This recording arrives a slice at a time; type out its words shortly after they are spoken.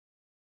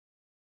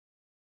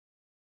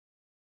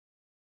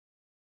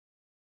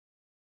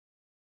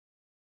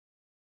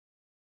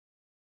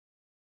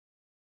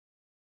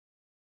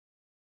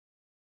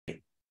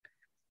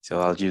So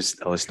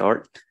I'll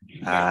start.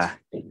 Uh,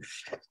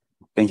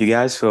 Thank you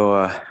guys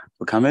for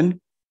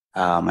coming.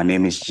 My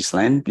name is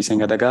Ghislain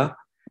Bisengadaga,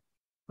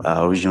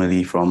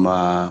 originally from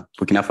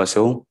Burkina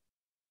Faso,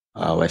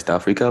 West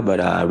Africa,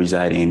 but I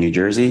reside in New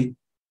Jersey,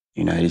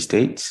 United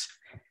States.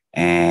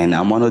 And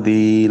I'm one of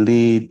the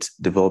lead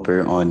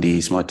developer on the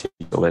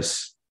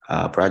SmartixOS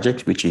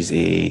project, which is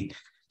a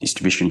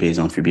distribution based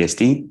on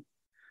FreeBSD.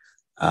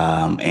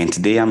 And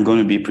today I'm going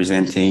to be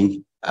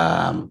presenting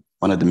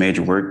one of the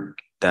major work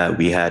that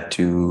we had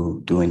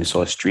to do in the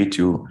source tree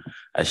to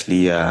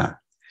actually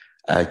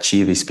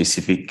achieve a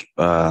specific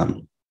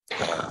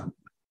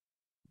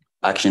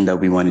action that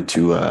we wanted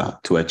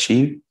to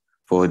achieve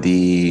for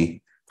the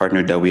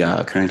partner that we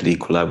are currently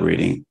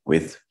collaborating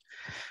with.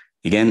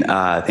 Again,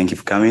 thank you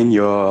for coming.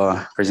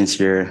 Your presence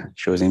here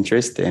shows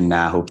interest, and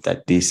I hope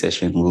that this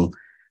session will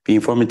be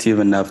informative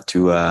enough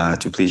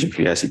to please your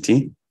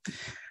curiosity.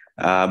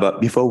 But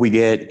before we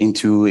get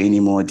into any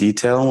more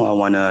detail, I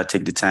want to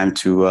take the time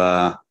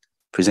to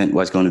present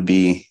what's going to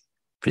be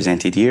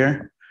presented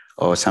here,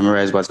 or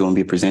summarize what's going to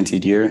be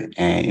presented here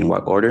and in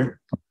what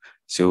order.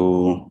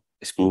 So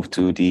let's move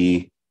to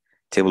the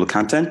table of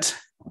content.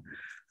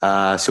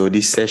 So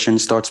this session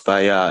starts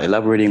by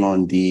elaborating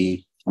on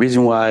the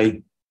reason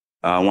why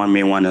one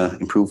may want to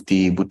improve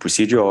the boot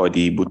procedure or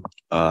the boot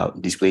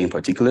display in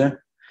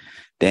particular.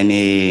 Then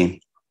a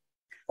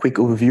quick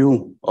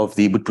overview of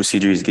the boot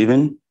procedure is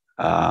given.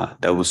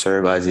 That will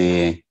serve as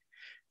an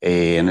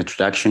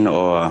introduction,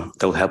 or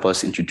that will help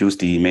us introduce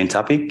the main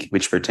topic,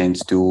 which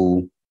pertains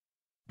to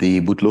the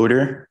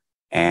bootloader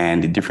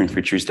and the different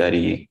features that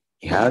he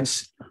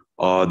has,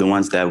 or the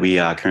ones that we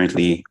are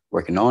currently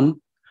working on.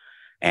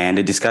 And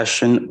the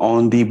discussion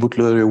on the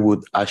bootloader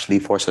would actually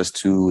force us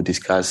to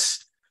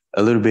discuss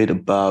a little bit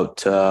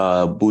about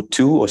boot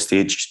 2 or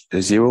stage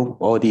 0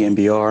 or the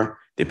MBR,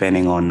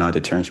 depending on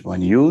the terms we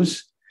want to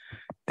use.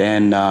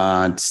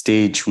 Then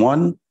stage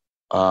 1,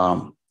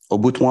 or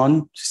boot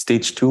 1,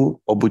 stage 2,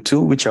 or boot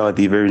 2, which are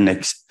the very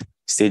next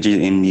stages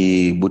in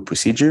the boot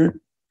procedure.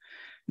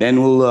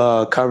 Then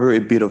we'll cover a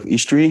bit of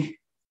history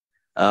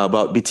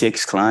about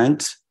BTX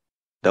client.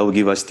 That will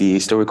give us the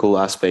historical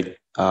aspect,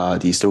 the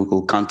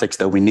historical context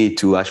that we need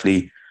to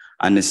actually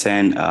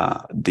understand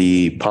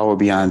the power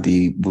behind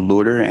the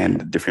bootloader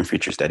and the different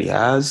features that it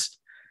has.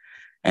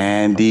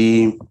 And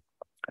the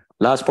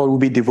last part will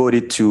be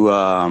devoted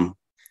to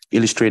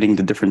illustrating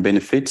the different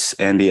benefits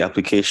and the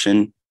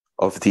application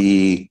of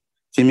the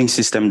theming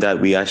system that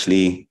we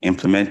actually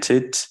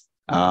implemented.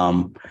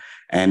 And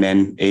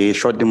then a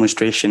short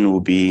demonstration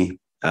will be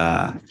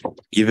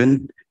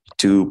given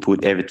to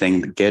put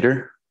everything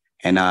together.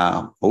 And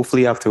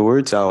hopefully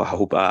afterwards, I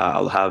hope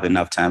I'll have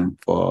enough time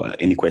for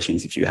any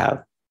questions if you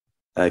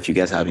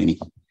guys have any.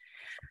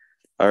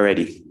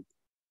 Alrighty.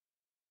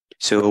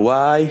 So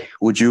why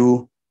would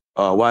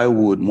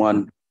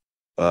one,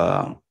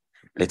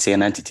 let's say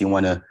an entity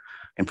want to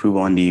improve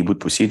on the boot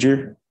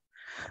procedure?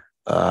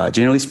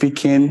 Generally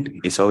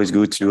speaking, it's always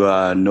good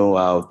to know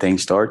how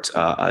things start.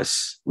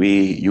 As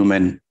we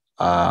human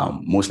are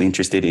mostly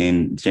interested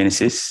in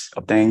genesis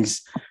of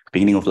things,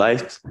 beginning of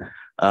life.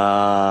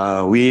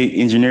 We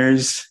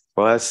engineers,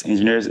 for us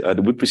engineers,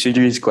 the boot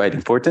procedure is quite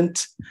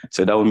important.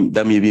 So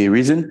that may be a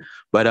reason.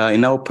 But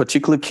in our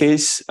particular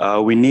case,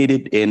 we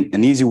needed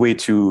an easy way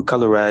to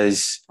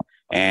colorize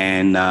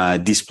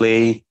and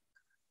display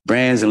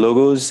brands and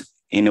logos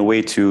in a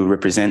way to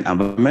represent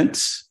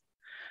environments.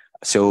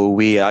 So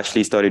we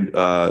actually started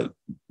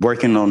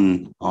working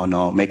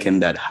on making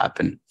that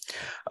happen.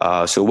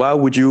 So why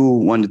would you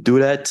want to do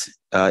that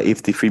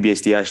if the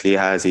FreeBSD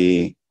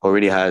actually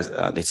already has,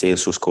 let's say, a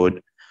source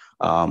code?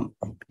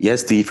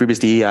 Yes, the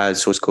FreeBSD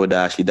has source code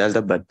that actually does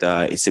that, but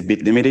it's a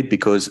bit limited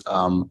because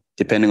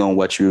depending on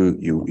what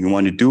you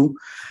want to do,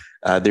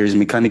 there's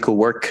mechanical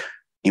work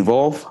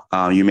involved.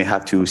 You may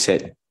have to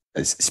set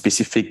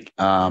specific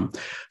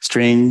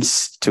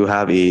strings to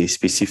have a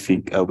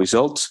specific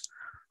result.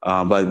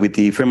 But with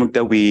the framework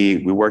that we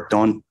worked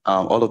on,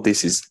 all of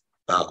this is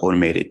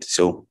automated.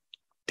 So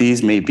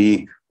these may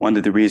be one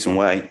of the reasons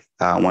why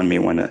one may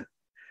want to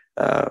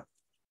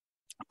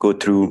go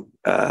through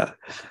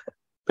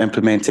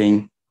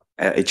implementing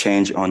a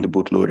change on the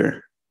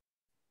bootloader.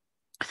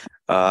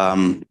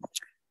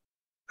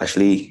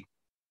 Actually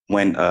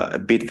went a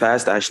bit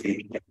fast. I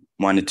actually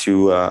wanted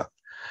to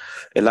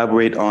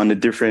elaborate on the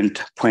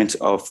different points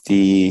of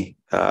the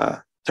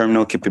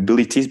terminal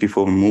capabilities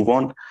before we move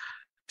on.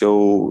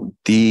 So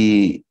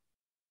the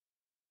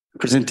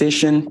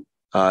presentation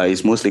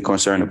is mostly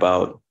concerned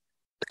about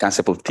the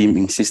concept of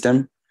theming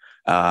system.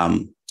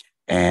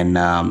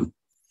 And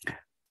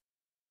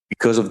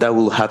because of that,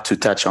 we'll have to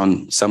touch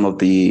on some of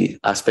the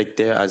aspect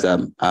there, as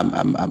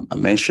I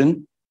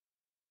mentioned.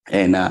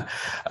 And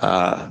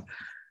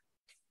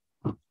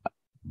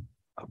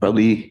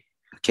probably,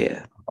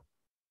 okay.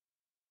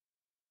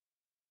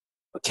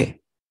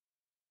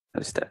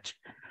 Let's touch.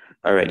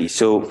 Alrighty.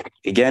 So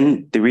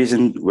again, the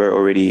reason we're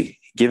already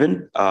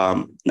given.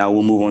 Now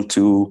we'll move on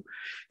to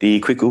the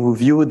quick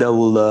overview that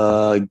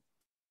will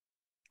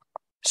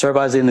serve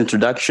as an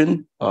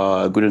introduction,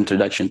 a good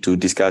introduction to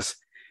discuss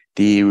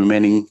the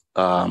remaining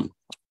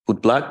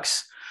boot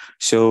blocks.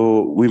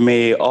 So we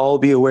may all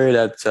be aware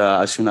that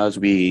as soon as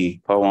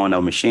we power on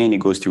our machine, it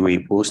goes through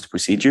a post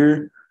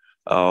procedure,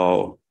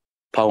 power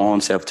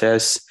on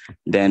self-test.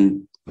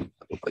 Then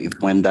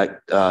when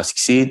that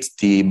succeeds,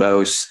 the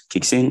BIOS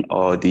kicks in,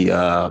 or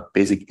the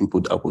basic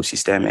input-output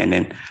system. And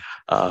then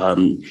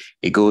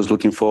it goes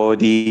looking for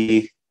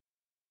the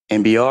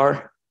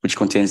MBR, which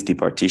contains the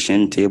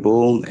partition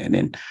table, and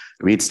then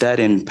reads that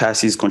and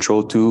passes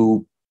control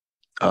to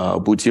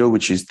boot 0,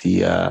 which is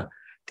the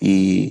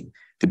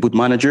boot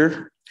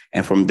manager.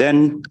 And from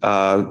then,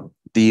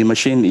 the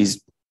machine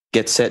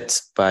gets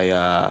set by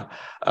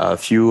a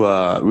few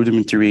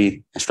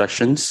rudimentary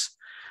instructions.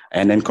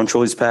 And then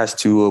control is passed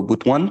to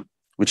boot 1,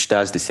 which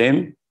does the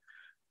same.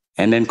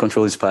 And then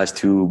control is passed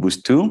to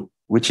boot 2,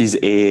 which is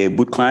a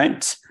boot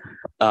client.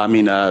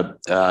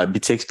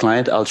 BTX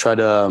client. I'll try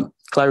to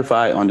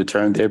clarify on the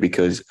term there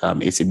because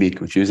it's a bit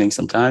confusing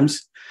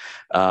sometimes.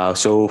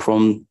 So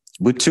from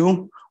boot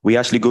 2, we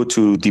actually go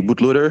to the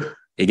bootloader,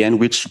 again,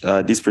 which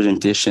this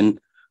presentation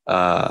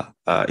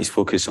is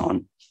focused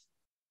on.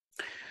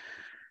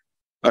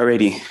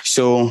 Alrighty,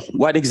 so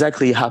what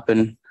exactly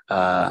happened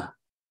at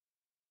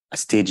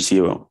stage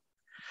 0?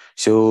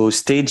 So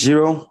stage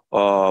 0,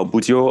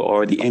 boot 0,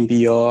 or the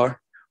MBR,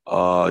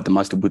 the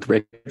master boot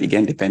record,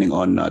 again, depending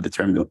on the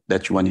term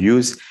that you want to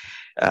use,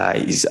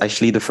 is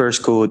actually the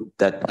first code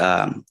that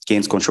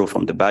gains control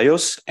from the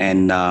BIOS,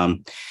 and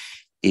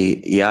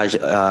it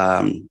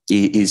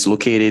is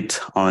located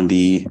on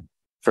the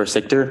first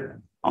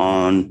sector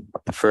on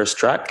the first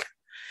track.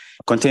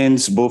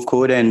 Contains both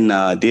code and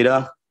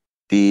data.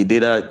 The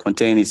data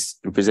contained is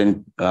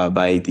represented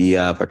by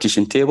the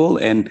partition table,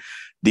 and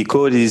the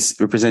code is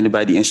represented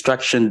by the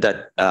instruction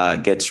that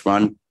gets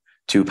run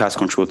to pass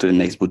control to the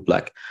next boot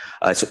block.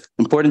 It's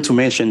important to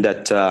mention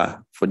that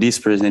for this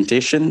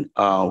presentation,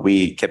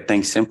 we kept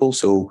things simple.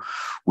 So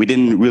we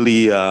didn't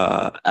really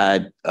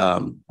add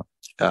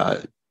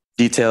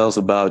details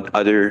about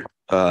other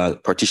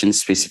partition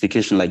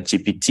specification like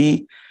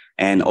GPT.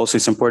 And also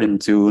it's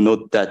important to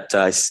note that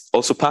it's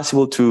also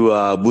possible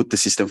to boot the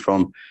system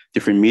from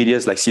different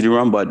medias like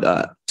CD-ROM, but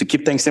to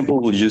keep things simple,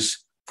 we'll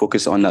just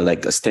focus on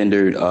like a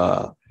standard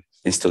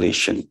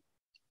installation.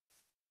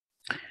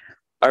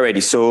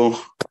 Alrighty, so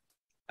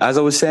as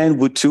I was saying,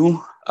 boot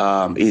 2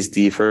 is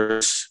the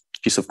first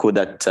piece of code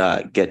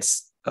that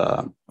gets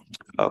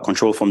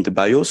control from the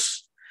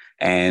BIOS.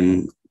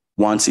 And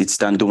once it's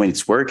done doing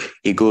its work,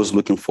 it goes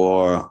looking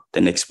for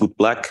the next boot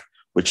block,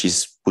 which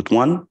is boot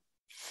 1.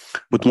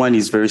 Boot 1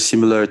 is very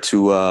similar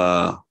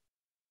to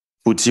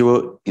boot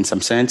 0 in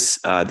some sense.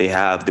 They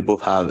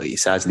both have a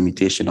size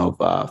limitation of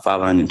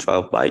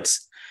 512 bytes.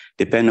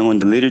 Depending on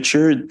the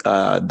literature,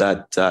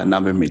 that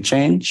number may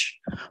change.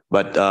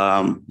 But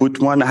boot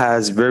 1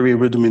 has very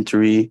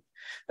rudimentary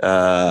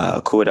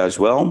code as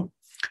well.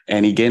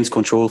 And it gains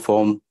control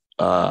from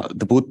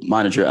the boot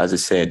manager, as I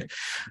said.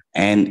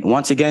 And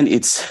once again,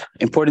 it's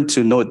important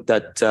to note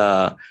that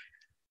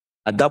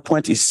at that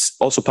point, it's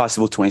also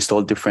possible to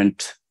install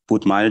different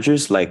boot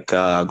managers like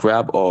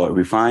Grab or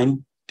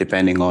Refine,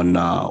 depending on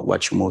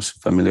what you're most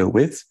familiar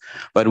with.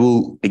 But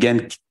we'll,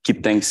 again,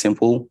 keep things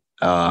simple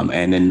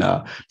and then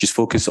just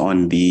focus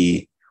on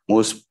the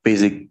most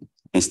basic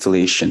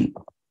installation.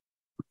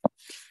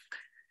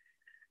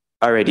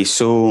 Alrighty,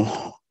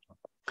 so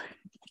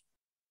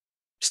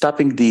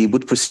stopping the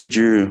boot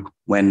procedure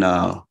when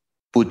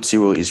boot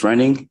 0 is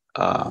running,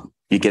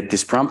 you get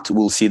this prompt.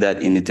 We'll see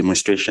that in the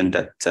demonstration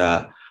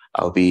that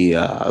I'll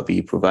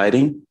be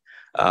providing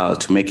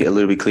to make it a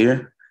little bit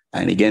clear.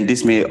 And again,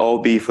 this may all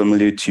be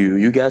familiar to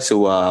you guys,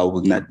 so I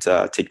will not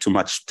take too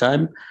much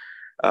time.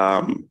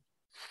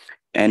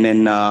 And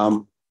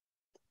then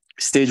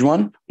stage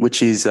 1,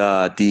 which is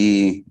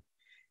the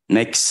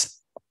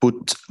next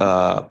boot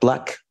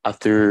block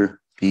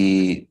after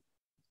the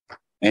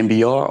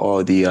MBR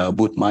or the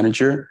boot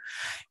manager,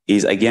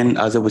 is again,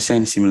 as I was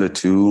saying, similar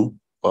to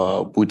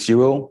boot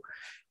 0.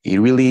 It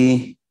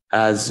really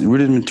has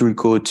rudimentary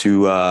code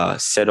to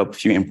set up a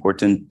few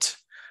important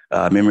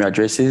memory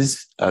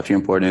addresses, a few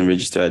important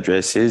register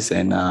addresses,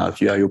 and a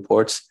few IO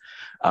ports.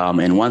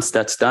 And once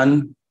that's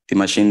done, the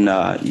machine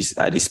is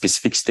at a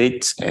specific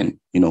state, and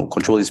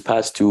control is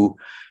passed to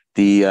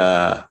the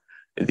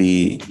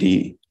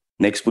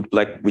next boot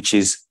block, which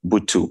is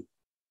boot 2.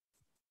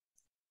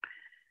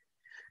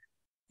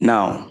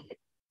 Now,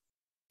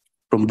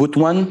 from boot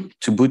 1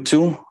 to boot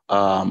 2,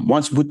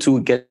 once boot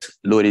 2 gets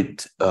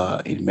loaded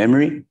in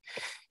memory,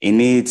 it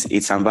needs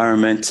its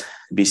environment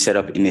to be set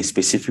up in a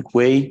specific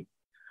way.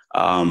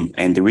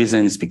 And the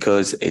reason is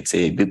because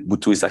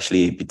boot 2 is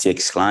actually a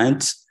BTX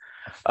client.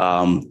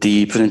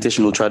 The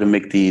presentation will try to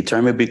make the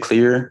term a bit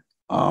clearer.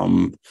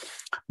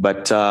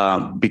 But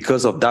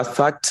because of that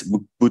fact,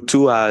 boot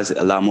 2 has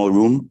a lot more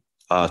room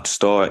to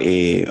store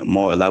a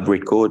more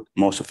elaborate code,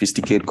 more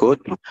sophisticated code.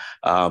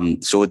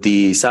 So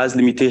the size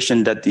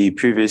limitation that the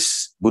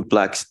previous boot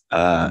blocks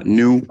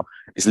knew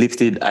is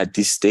lifted at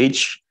this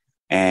stage.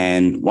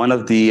 And one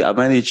of the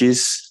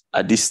advantages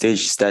at this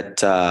stage is that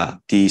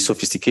the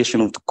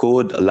sophistication of the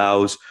code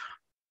allows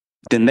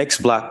the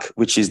next block,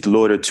 which is the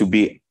loader, to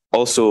be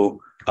also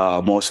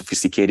more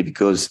sophisticated,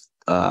 because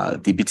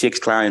the BTX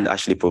client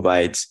actually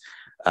provides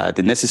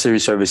the necessary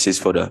services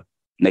for the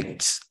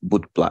next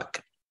boot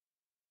block.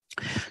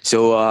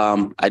 So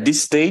at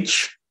this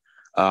stage,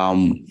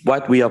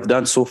 what we have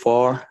done so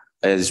far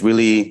is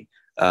really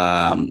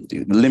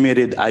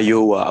limited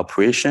I/O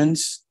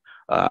operations.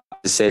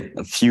 Set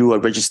a few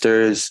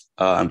registers,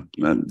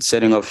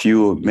 setting up a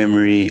few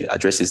memory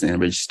addresses and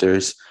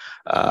registers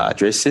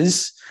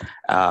addresses.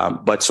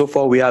 But so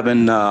far we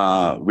haven't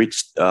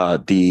reached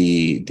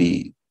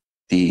the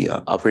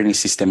operating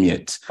system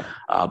yet.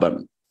 But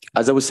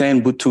as I was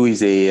saying, Boot2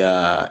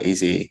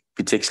 is a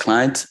BTX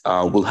client.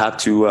 We'll have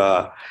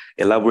to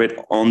elaborate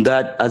on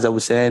that, as I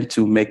was saying,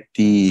 to make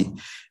the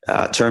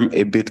term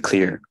a bit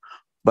clear.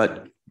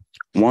 But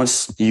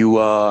once you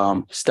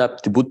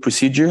stop the boot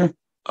procedure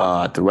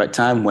at the right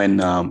time when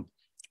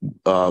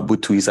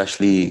Boot2 is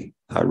actually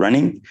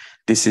running,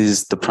 this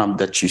is the prompt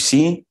that you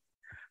see.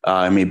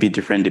 It may be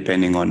different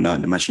depending on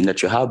the machine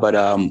that you have, but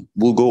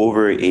we'll go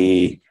over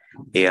a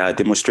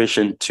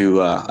demonstration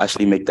to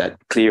actually make that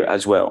clear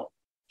as well.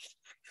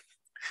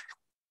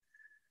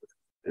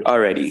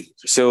 Alrighty,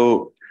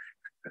 so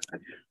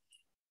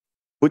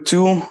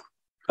Boot2,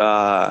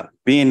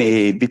 being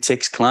a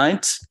BTX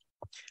client,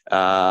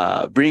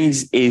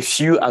 brings a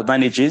few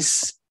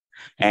advantages,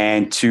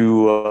 and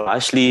to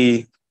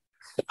actually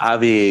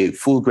have a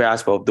full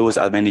grasp of those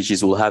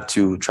advantages, we'll have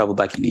to travel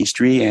back in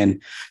history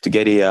and to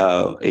get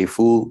a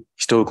full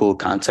historical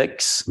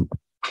context.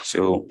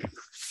 So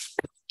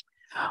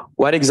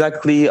what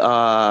exactly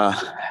are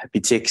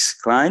BTX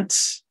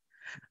clients?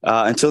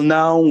 Until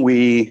now,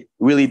 we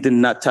really did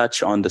not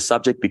touch on the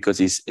subject because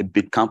it's a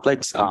bit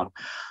complex.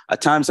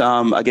 At times,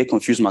 I get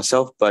confused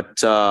myself,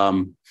 but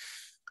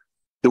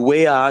the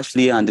way I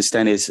actually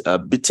understand is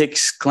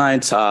BTX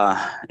clients are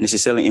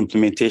necessarily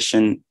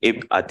implementation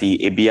at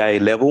the ABI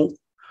level,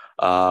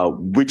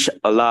 which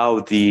allow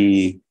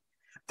the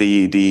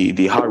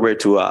hardware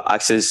to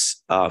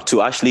access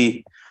to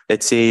actually,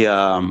 let's say,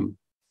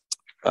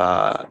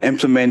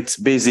 implement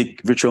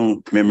basic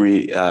virtual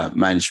memory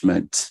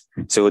management.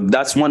 So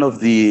that's one of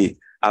the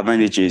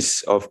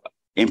advantages of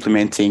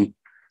implementing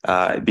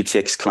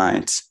BTX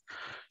clients.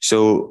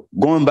 So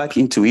going back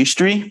into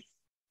history,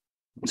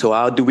 so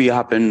how do we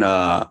happen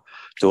to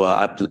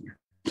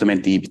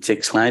implement the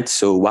BTX client?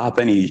 So what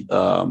happened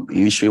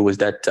in history was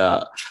that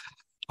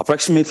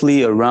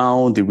approximately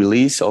around the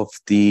release of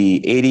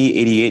the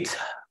 8088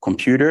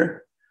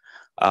 computer,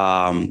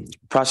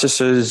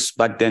 processors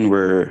back then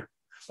were,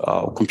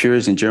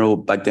 computers in general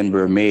back then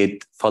were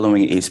made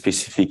following a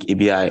specific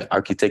ABI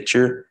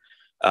architecture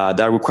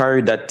that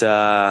required that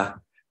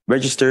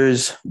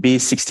registers be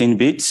 16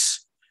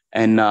 bits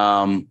and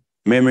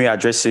memory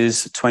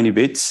addresses 20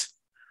 bits.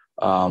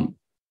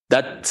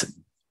 That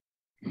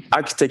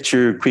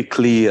architecture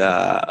quickly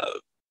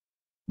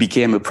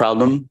became a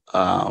problem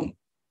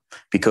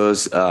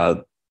because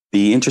the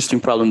interesting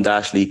problem that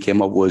actually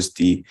came up was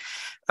the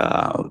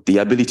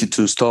ability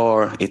to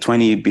store a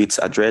 20 bits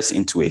address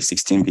into a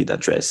 16-bit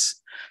address.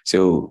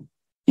 So,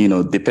 you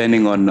know,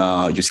 depending on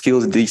your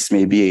skills, this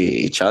may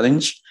be a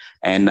challenge.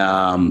 And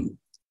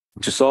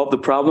to solve the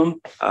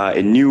problem,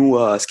 a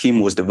new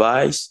scheme was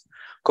devised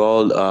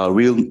called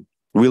real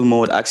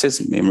mode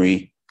access,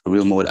 memory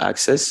real mode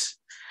access.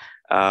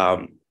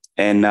 And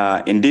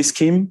in this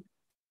scheme,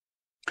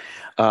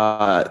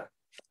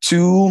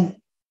 two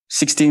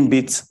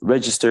 16-bit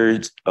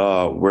registers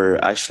were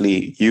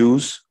actually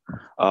used.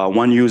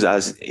 One used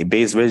as a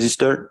base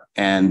register,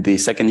 and the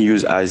second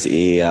used as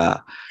a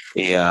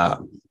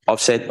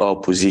offset or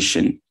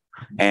position.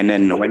 And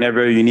then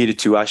whenever you needed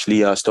to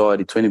actually store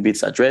the 20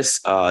 bits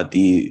address,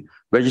 the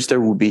register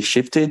will be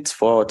shifted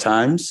 4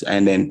 times,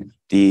 and then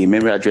the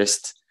memory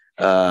address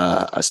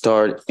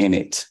stored in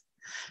it.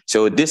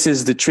 So this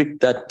is the trick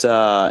that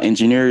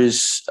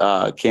engineers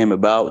came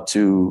about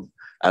to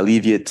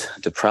alleviate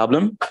the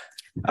problem.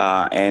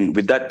 And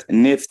with that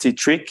nifty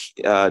trick,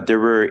 they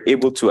were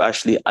able to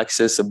actually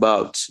access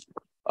about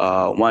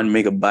 1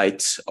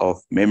 megabyte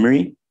of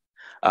memory,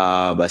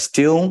 but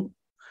still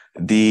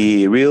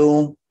the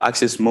real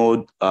access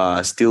mode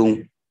still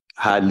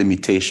had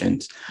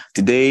limitations.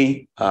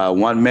 Today,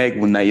 1 meg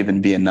would not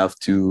even be enough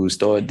to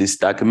store this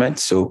document.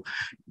 So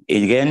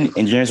again,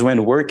 engineers went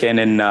to work and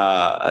then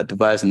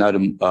devised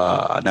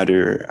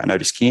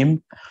another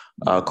scheme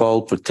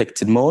called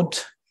protected mode.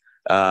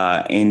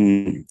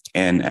 And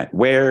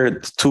where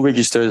the 2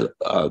 registers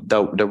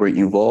that were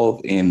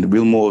involved in the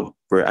real mode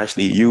were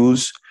actually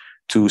used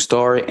to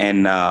store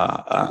and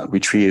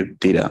retrieve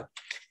data.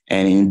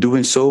 And in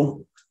doing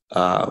so,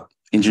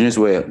 engineers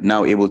were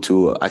now able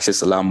to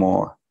access a lot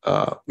more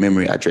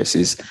memory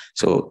addresses,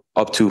 so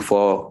up to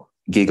 4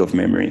 gig of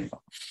memory.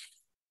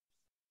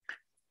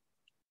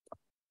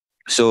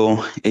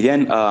 So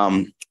again,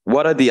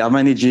 what are the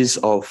advantages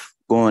of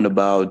going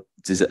about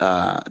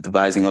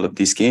devising all of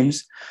these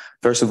schemes?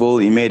 First of all,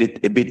 it made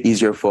it a bit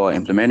easier for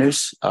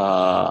implementers,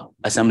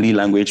 assembly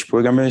language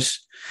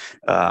programmers,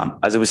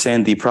 As I was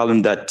saying, the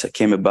problem that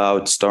came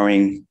about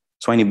storing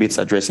 20 bits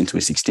address into a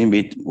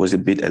 16-bit was a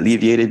bit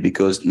alleviated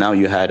because now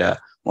you had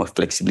more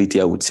flexibility,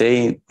 I would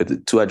say, with the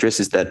two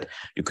addresses that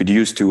you could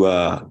use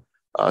to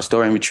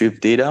store and retrieve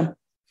data.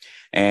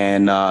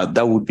 And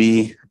that would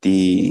be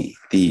the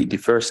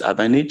first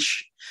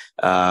advantage.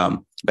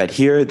 But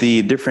here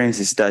the difference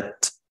is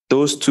that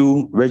those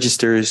two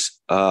registers,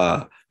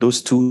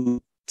 those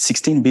two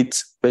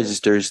 16-bit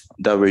registers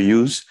that were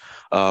used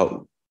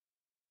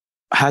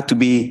had to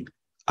be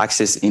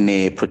accessed in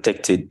a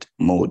protected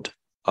mode,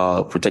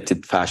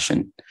 protected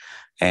fashion.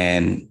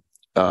 And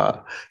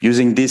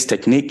using this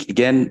technique,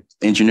 again,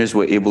 engineers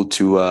were able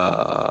to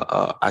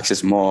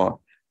access more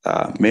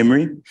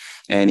memory,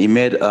 and it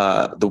made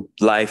the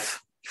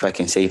life, if I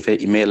can say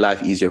it made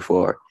life easier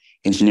for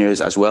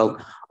engineers as well,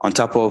 on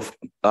top of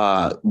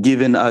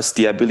giving us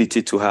the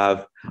ability to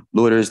have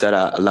loaders that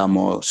are a lot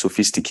more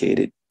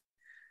sophisticated.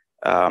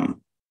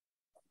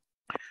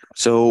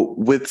 So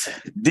with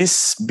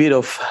this bit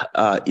of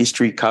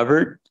history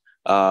covered,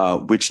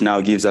 which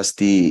now gives us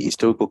the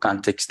historical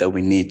context that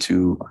we need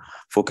to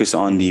focus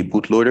on the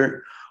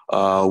bootloader,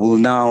 we'll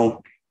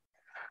now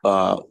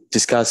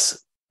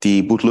discuss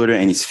the bootloader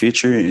and its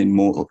feature in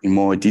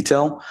more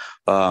detail.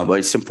 But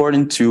it's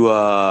important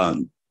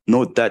to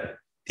note that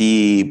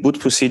the boot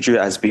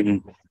procedure has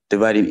been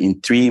divided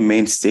in 3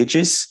 main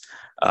stages.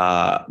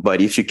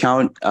 But if you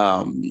count,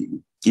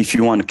 if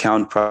you want to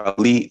count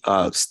probably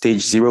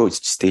stage 0,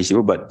 it's stage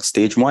 0, but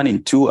stage 1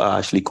 and 2 are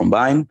actually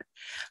combined.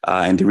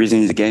 And the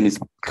reason is, again, is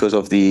because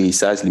of the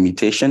size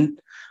limitation.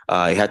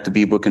 It had to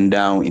be broken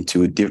down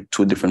into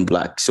 2 different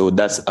blocks. So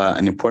that's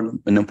an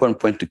important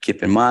point to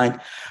keep in mind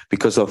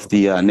because of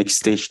the next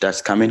stage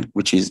that's coming,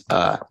 which is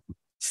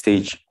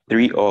stage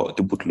 3, or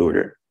the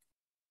bootloader.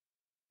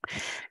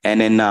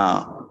 And then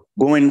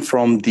going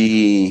from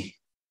the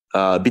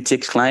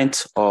BTX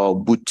client or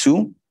boot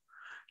 2,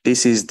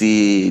 this is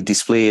the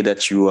display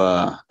that you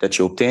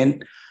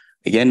obtain.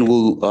 Again,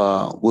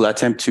 we'll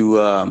attempt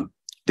to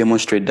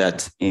demonstrate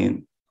that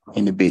in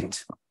a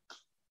bit.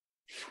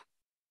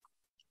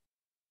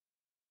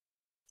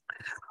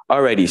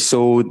 Alrighty,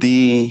 so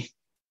the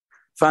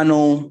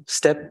final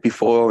step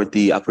before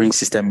the operating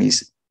system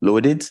is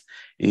loaded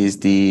is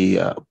the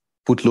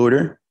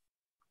bootloader.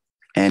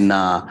 And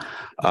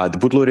the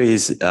bootloader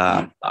is,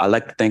 I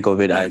like to think of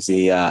it as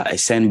a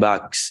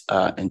sandbox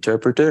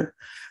interpreter.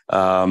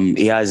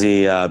 It has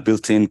a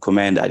built-in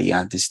command that you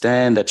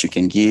understand that you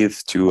can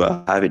give to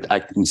have it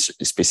act in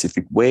a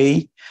specific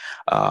way.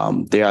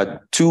 There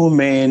are 2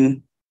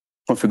 main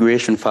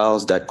configuration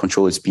files that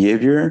control its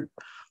behavior,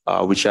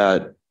 which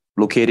are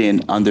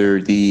located under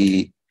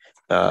the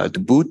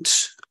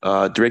boot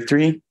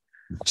directory.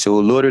 So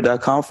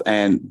loader.conf,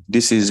 and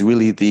this is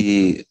really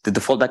the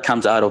default that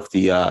comes out of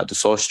the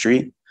source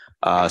tree.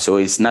 So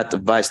it's not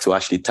advised to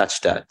actually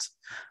touch that.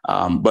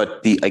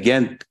 But the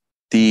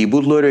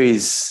bootloader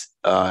is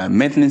a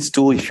maintenance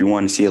tool. If you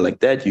want to see it like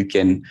that, you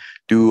can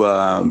do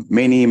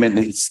many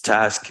maintenance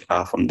tasks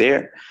from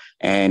there.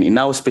 And in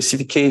our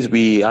specific case,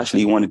 we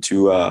actually wanted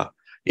to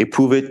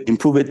improve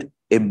it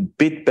a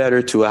bit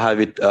better to have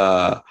it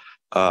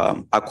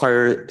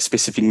acquire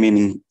specific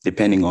meaning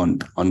depending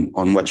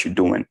on what you're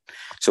doing.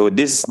 So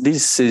this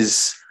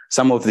is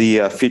some of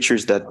the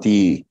features that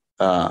the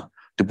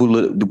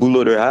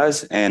bootloader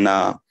has, and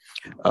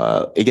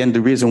again,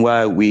 the reason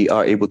why we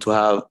are able to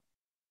have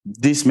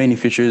these many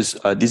features,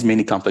 these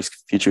many complex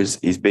features,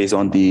 is based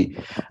on the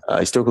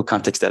historical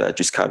context that I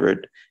just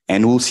covered.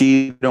 And we'll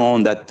see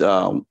on that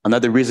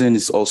another reason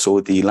is also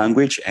the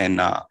language and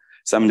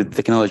some of the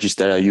technologies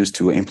that are used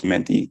to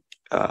implement the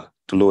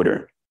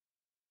loader.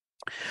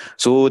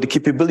 So the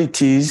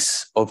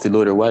capabilities of the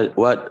loader,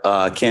 what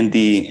can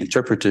the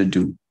interpreter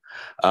do?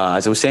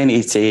 As I was saying,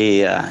 it's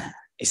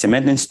a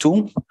maintenance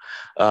tool.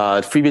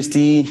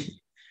 FreeBSD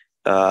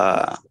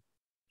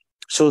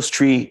source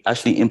tree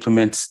actually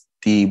implements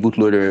the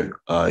bootloader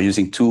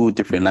using 2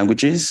 different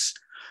languages.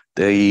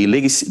 The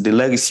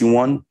legacy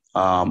one,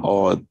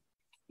 or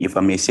if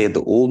I may say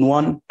the old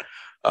one,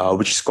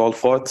 which is called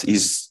forth,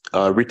 is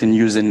written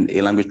using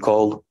a language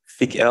called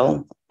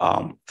FICL.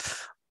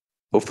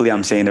 Hopefully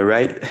I'm saying it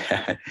right.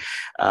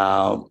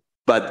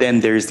 But then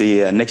there's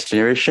the next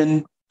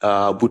generation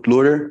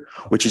bootloader,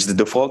 which is the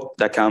default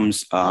that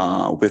comes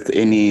with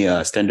any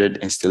standard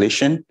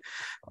installation.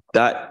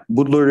 That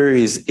bootloader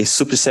is a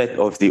superset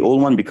of the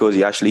old one because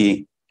it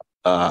actually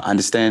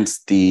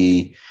understands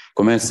the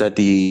commands that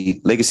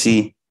the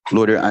legacy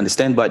loader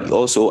understands, but it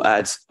also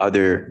adds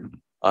other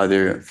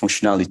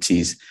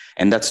functionalities.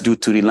 And that's due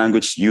to the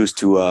language used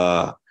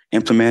to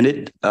implement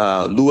it,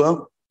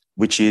 Lua,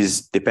 which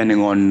is,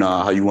 depending on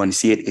how you want to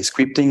see it, a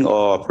scripting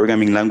or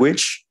programming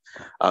language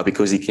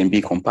because it can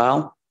be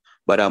compiled.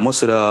 But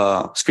most of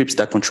the scripts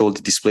that control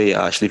the display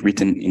are actually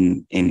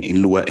written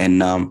in Lua.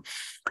 And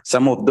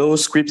some of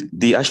those scripts,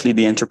 the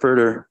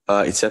interpreter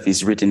itself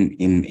is written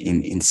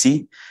in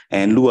C.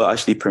 And Lua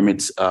actually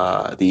permits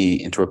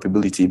the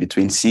interoperability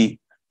between C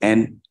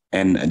and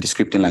the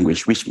scripting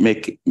language, which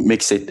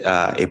makes it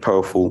a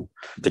powerful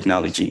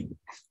technology.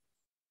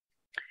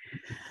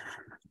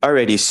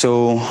 Alrighty,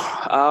 so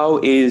how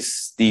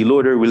is the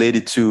loader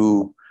related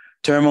to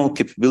terminal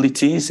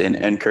capabilities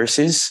and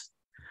curses?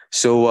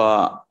 So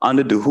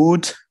under the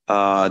hood,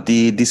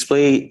 the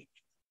display,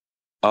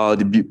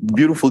 the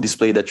beautiful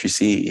display that you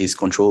see is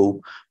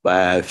controlled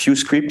by a few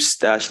scripts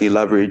that actually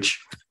leverage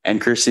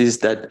and curses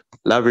that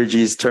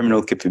leverages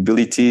terminal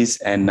capabilities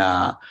and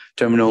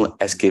terminal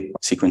escape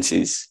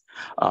sequences.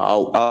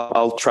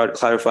 I'll try to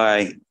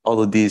clarify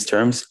all of these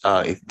terms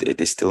if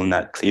it is still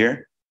not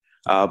clear.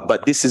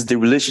 But this is the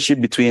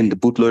relationship between the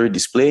bootloader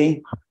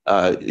display,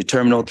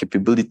 terminal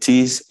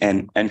capabilities,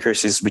 and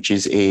curses, which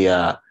is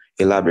a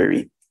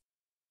library.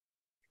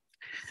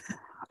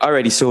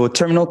 Alrighty, so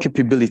terminal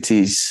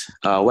capabilities.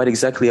 What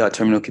exactly are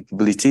terminal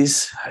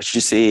capabilities? I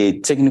should say a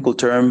technical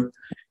term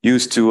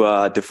used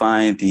to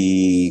define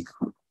the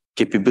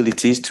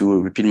capabilities,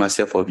 to repeat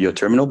myself, of your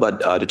terminal, but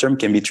the term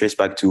can be traced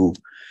back to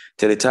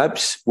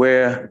teletypes,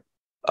 where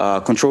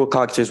control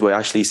characters were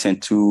actually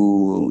sent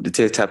to the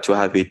teletype to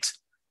have it,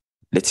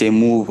 let's say,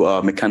 move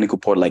a mechanical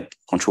port like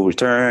control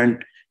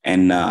return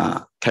and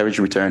carriage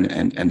return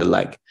and the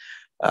like.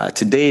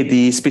 Today,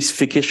 the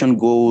specification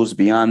goes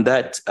beyond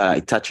that.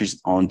 It touches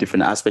on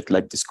different aspects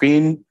like the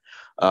screen,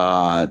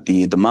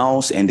 the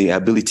mouse, and the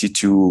ability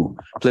to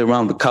play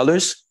around with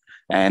colors.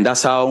 And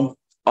that's how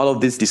all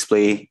of this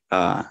display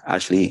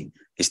actually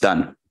is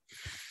done.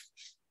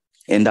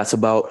 And that's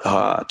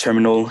about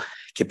terminal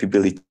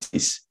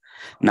capabilities.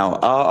 Now,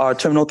 are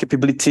terminal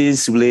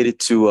capabilities related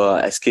to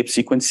escape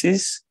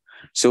sequences?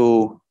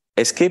 So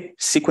escape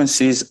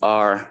sequences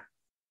are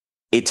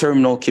a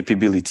terminal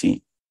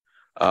capability.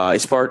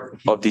 It's part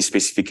of the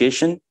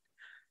specification.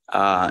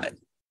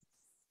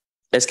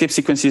 Escape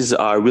sequences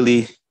are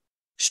really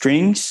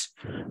strings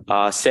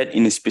set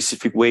in a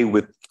specific way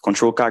with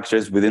control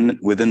characters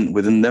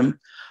within them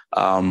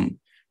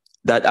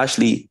that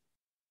actually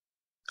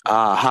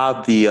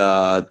have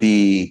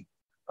the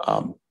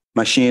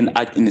machine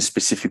act in a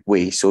specific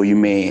way. So you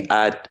may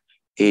add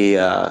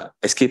a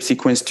escape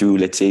sequence to,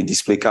 let's say,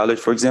 display colors,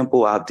 for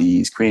example, have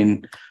the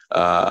screen,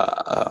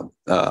 the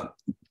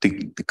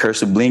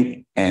cursor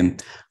blink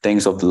and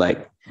things of the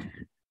like.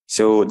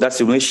 So that's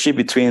the relationship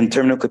between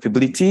terminal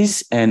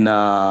capabilities and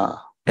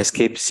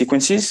escape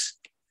sequences.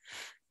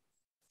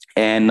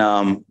 And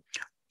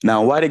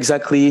now, what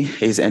exactly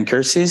is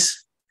ncurses?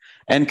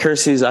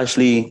 Ncurses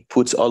actually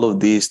puts all of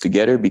these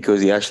together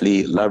because it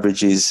actually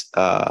leverages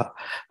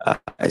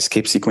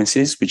escape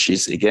sequences, which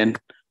is, again,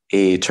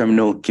 a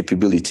terminal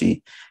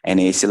capability. And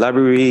it's a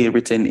library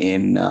written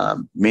in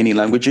many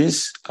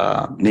languages,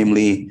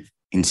 namely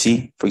in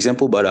C, for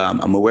example, but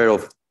I'm aware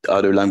of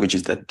other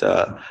languages that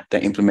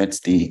that implements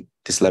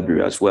this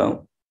library as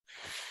well.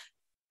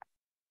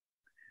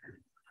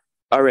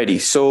 Alrighty,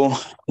 so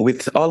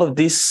with all of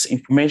this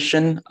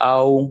information,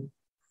 how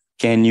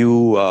can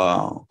you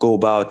go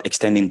about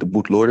extending the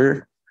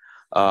bootloader?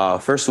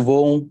 First of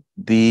all,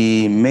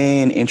 the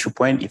main entry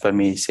point, if I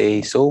may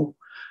say so,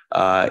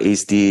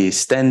 is the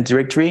stand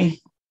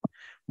directory,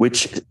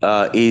 which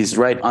is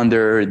right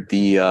under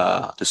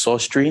the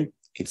source tree.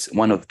 It's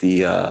one of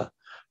the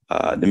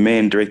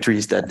main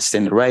directories that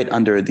stand right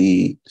under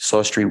the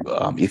source tree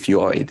if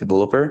you are a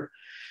developer.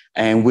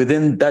 And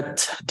within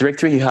that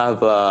directory, you have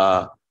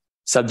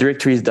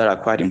subdirectories that are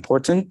quite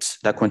important,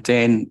 that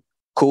contain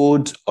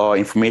code or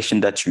information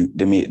that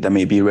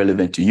may be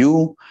relevant to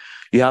you.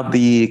 You have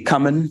the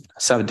common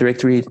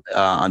subdirectory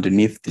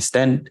underneath the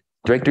stand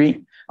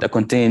directory that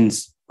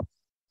contains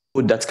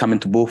code that's common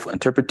to both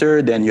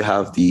interpreter. Then you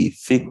have the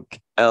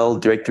FICL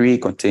directory,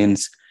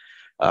 contains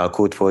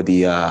code for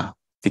the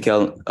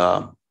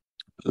FICL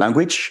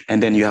language.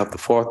 And then you have the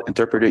fourth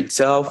interpreter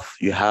itself.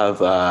 You have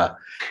the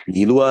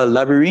Lua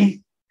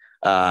library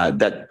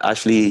that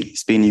actually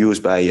is being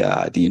used by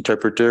the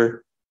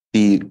interpreter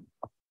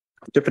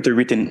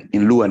written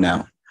in Lua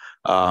now.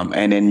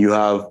 And then you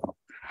have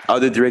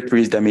other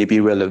directories that may be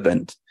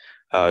relevant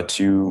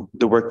to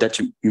the work that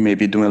you may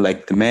be doing,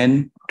 like the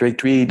main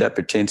directory that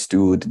pertains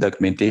to the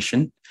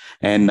documentation,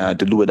 and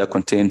the Lua that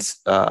contains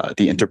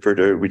the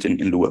interpreter written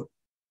in Lua.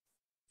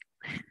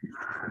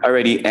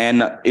 Alrighty,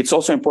 and it's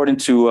also important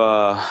to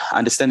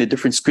understand the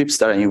different scripts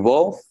that are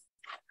involved.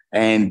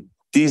 And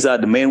these are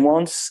the main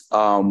ones.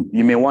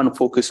 You may want to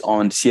focus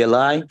on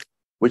CLI,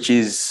 which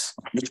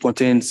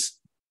contains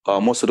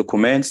most of the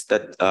commands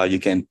that you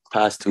can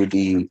pass to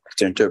the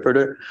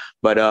interpreter.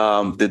 But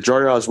the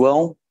drawer as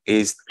well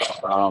is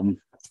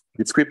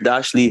the script that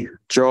actually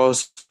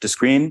draws the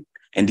screen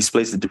and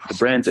displays the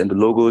brands and the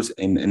logos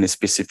in the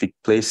specific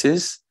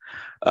places.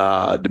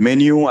 The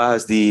menu,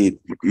 as the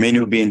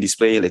menu being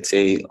displayed, let's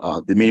say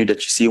the menu that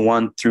you see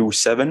 1 through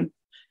 7,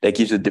 that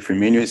gives you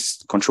different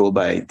menus controlled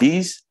by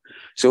these.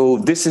 So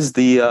this is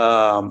the,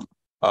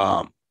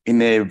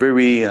 in a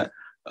very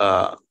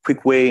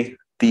quick way,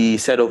 the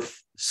set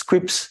of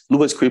scripts,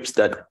 Lua scripts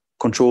that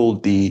control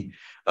the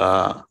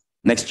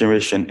next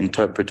generation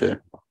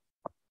interpreter.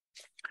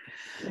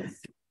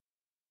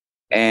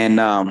 And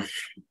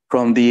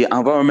from the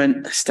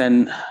environment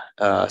stand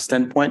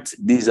standpoint,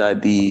 these are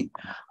the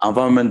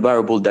environment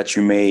variable that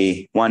you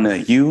may want to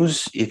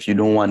use if you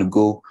don't want to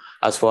go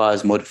as far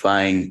as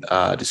modifying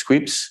the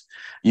scripts.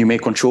 You may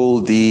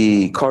control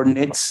the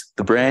coordinates,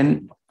 the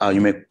brand.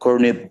 You may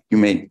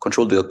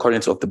control the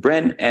coordinates of the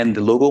brand and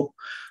the logo,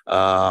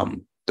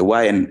 the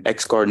Y and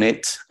X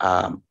coordinates,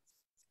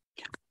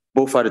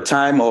 both at a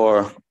time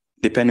or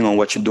depending on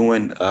what you're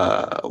doing,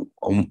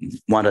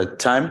 one at a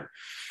time.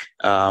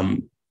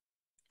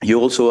 You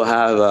also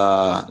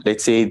have,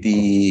 let's say,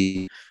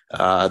 the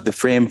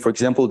frame, for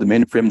example, the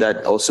main frame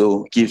that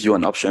also gives you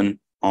an option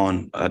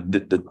on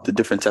the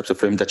different types of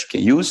frame that you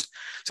can use.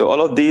 So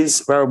all of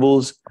these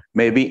variables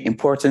may be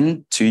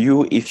important to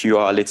you if you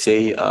are, let's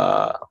say,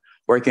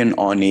 working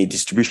on a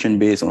distribution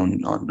based on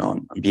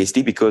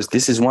BSD, because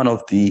this is one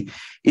of the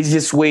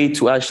easiest way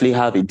to actually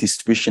have a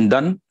distribution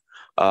done.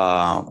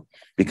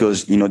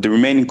 Because the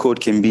remaining code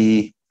can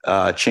be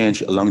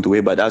changed along the way,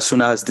 but as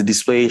soon as the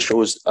display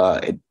shows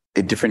a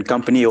different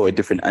company or a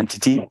different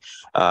entity,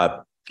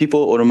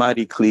 people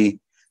automatically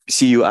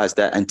see you as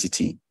that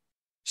entity.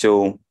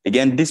 So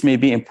again, this may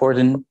be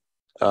important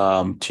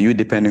to you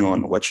depending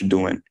on what you're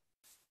doing.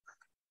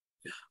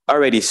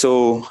 Alrighty,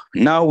 so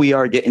now we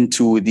are getting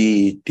to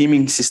the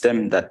theming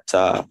system that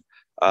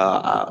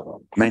I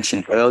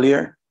mentioned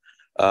earlier.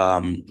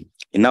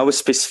 In our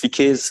specific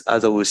case,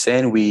 as I was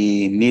saying,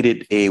 we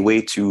needed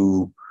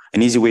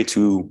an easy way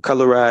to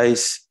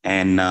colorize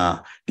and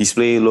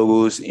display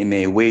logos in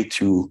a way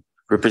to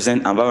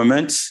represent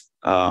environments.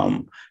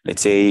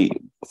 Let's say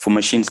for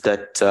machines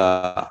that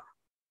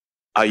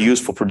are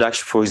used for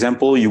production, for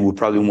example, you would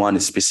probably want a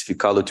specific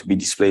color to be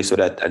displayed so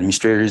that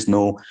administrators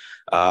know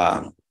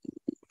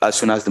as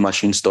soon as the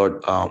machine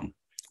start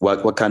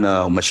what kind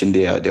of machine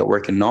they're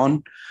working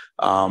on.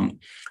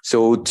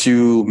 So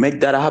to make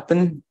that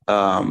happen,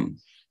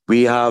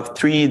 we have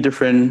 3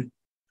 different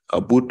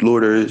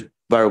bootloader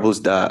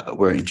variables that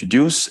were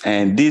introduced,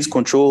 and these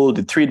control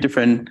the 3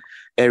 different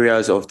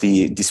areas of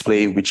the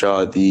display, which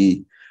are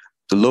the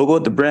logo,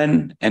 the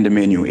brand, and the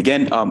menu.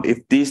 Again, if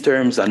these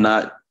terms are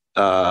not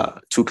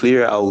too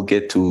clear, I will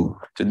get to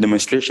the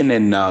demonstration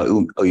and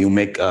it'll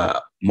make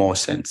more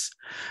sense.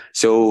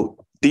 So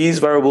these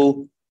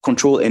variables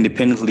control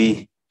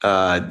independently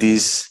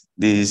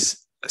these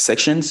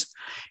sections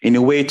in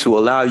a way to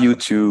allow you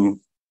to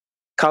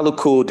color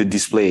code the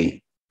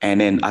display and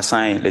then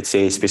assign, let's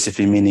say,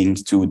 specific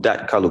meanings to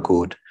that color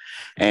code.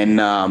 And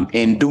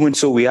in doing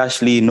so, we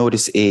actually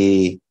notice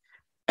an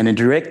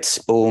indirect,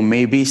 or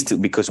maybe still,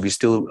 because we're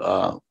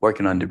still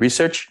working on the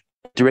research,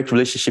 direct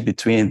relationship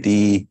between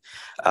the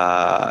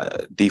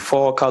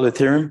 4-color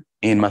theorem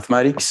in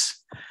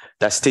mathematics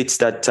that states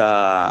that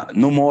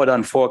no more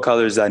than 4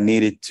 colors are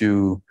needed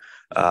to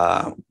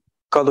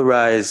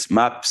colorize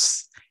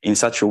maps in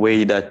such a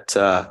way that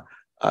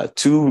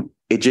 2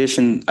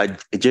 adjacent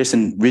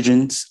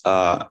regions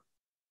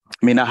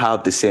may not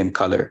have the same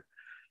color.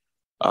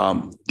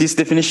 This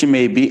definition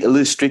may be a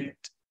little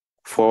strict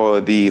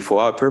for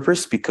our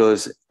purpose,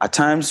 because at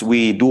times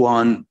we do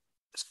want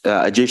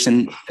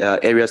adjacent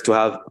areas to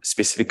have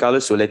specific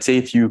colors. So let's say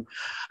if you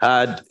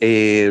had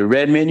a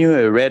red menu,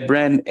 a red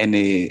brand, and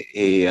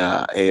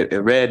a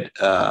red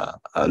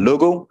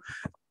logo,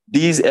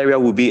 these areas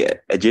will be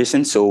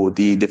adjacent. So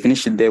the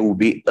definition there will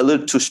be a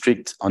little too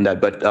strict on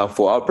that. But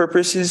for our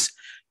purposes,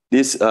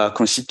 this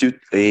constitutes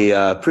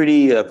a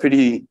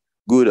pretty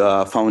good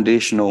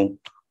foundational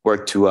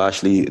work to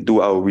actually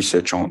do our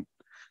research on.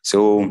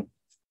 So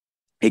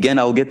again,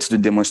 I'll get to the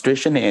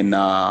demonstration, and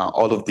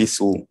all of this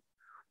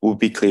will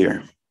be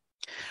clear.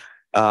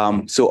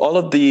 So all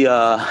of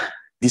the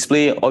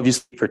display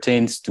obviously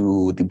pertains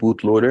to the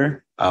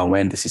bootloader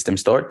when the system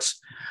starts.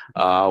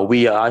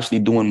 We are actually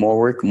doing more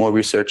work, more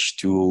research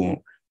to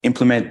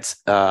implement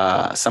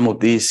some of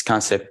these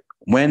concepts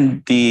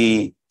when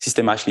the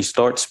system actually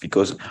starts,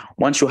 because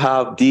once you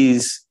have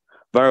these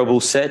variable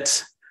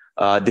sets,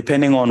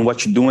 depending on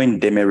what you're doing,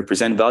 they may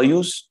represent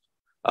values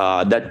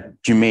that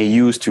you may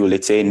use to,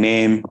 let's say,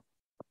 name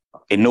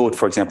a node,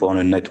 for example, on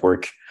a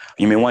network.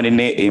 You may want to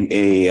name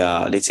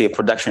let's say, a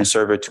production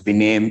server to be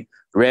named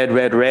red,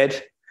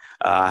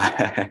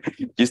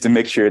 just to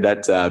make sure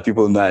that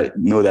people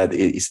know that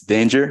it's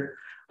danger.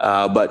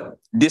 But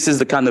this is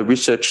the kind of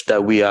research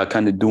that we are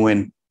kind of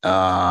doing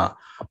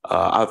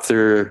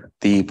after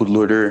the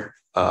bootloader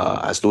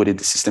has loaded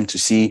the system, to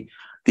see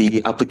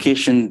the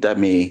application that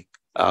we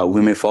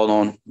may fall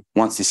on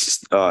once the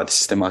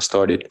system has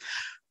started.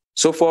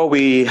 So far,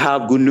 we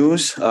have good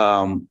news.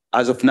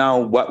 As of now,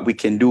 what we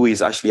can do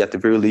is actually, at the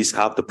very least,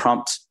 have the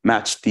prompt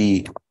match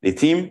the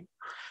theme.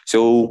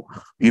 So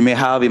you may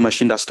have a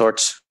machine that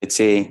starts, let's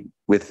say,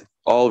 with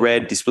all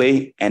red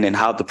display, and then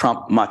have the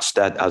prompt match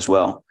that as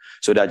well,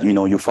 so that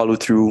you follow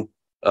through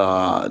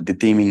the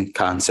theming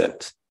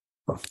concept.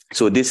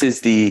 So this is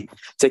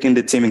taking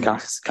the theming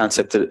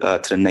concept to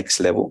the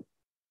next level.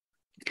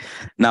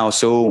 Now,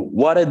 so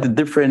what are the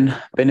different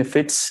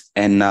benefits,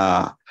 and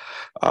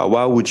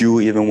why would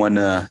you even want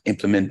to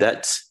implement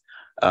that?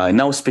 In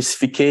our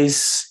specific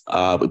case,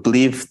 we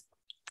believe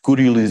good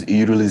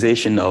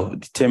utilization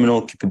of the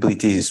terminal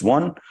capabilities is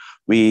one.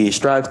 we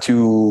strive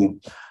to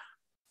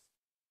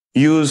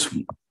use,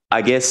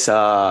 I guess,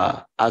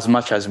 as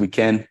much as we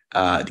can,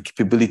 the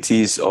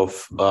capabilities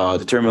of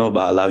the terminal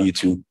by allowing you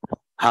to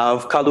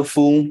have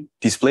colorful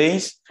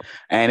displays.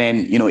 And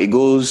then, it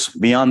goes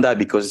beyond that,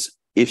 because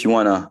if you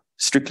want to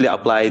strictly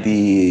apply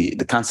the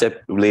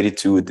concept related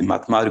to the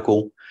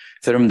mathematical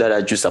theorem that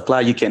I just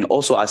applied, you can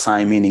also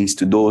assign meanings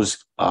to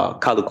those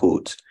color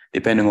codes,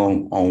 depending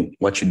on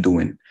what you're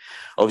doing.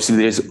 Obviously,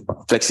 there's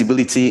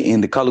flexibility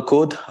in the color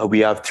code. We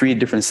have 3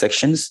 different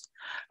sections.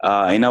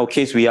 In our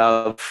case, we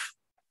have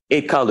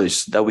 8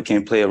 colors that we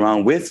can play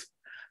around with.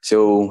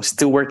 So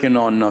still working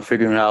on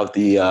figuring out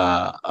the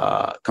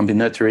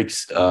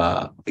combinatorics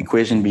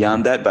equation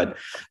beyond that, but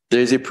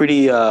there's a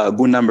pretty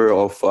good number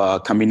of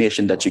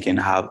combination that you can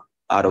have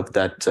out of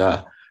that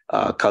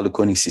color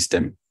coding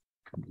system.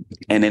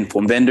 And then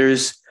from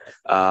vendors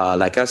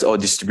like us, or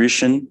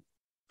distribution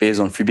based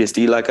on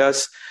FreeBSD like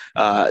us,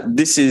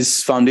 this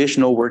is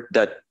foundational work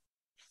that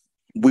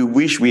we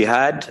wish we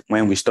had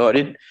when we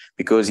started,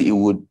 because it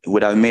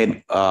would have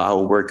made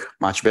our work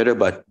much better.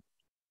 But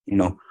you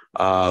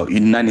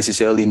not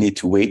necessarily need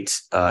to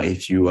wait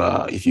if you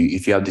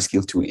have the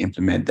skill to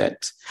implement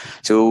that.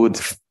 So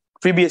the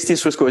FreeBSD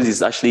source code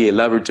is actually a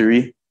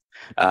laboratory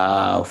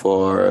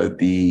for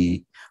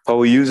the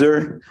power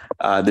user.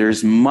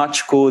 There's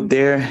much code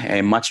there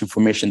and much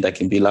information that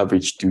can be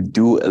leveraged to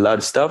do a lot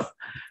of stuff.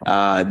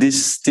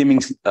 This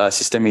steaming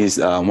system is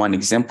one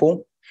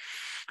example.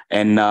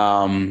 And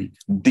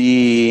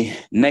the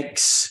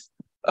next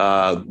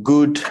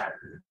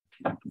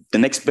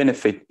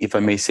benefit, if I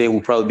may say,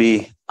 will probably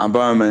be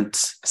environment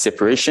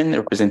separation,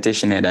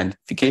 representation, and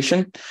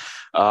identification.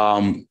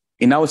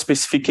 In our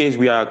specific case,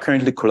 we are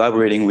currently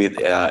collaborating with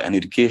an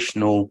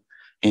educational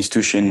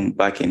institution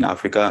back in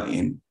Africa,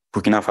 in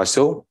Burkina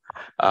Faso.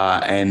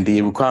 And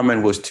the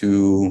requirement was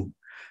to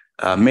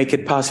make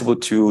it possible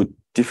to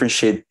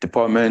differentiate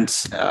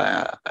departments,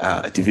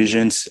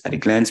 divisions at a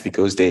glance,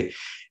 because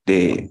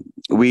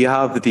we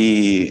have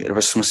the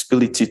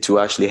responsibility to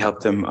actually help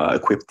them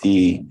equip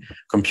the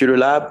computer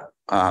lab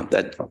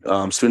that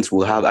students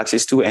will have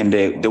access to. And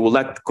they will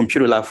like the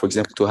computer lab, for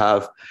example, to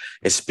have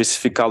a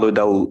specific color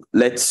that will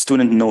let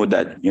students know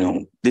that,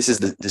 this is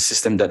the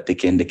system that they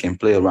can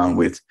play around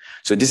with.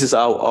 So this is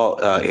how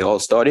it all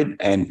started.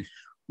 And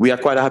we are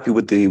quite happy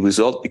with the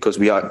result, because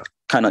we are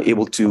kind of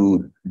able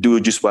to do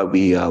just what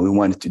we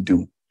wanted to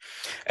do.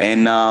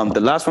 And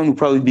the last one will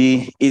probably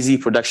be easy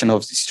production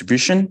of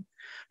distribution,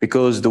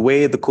 because the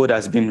way the code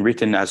has been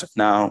written as of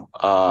now,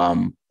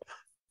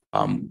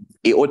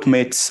 it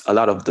automates a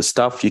lot of the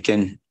stuff. You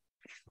can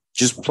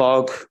just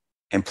plug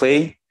and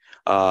play.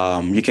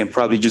 You can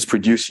probably just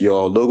produce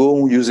your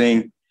logo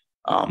using,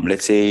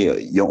 let's say,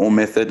 your own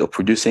method of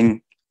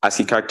producing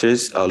ASCII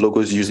characters,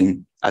 logos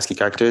using ASCII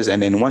characters.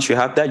 And then once you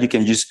have that, you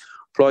can just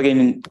plug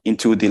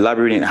into the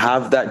library and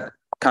have that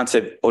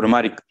concept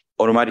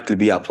automatically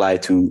be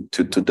applied to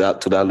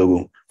that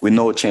logo with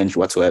no change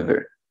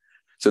whatsoever.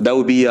 So that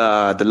would be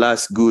the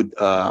last good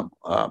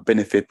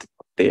benefit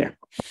there.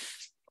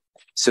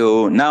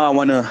 So now I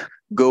want to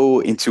go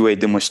into a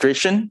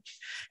demonstration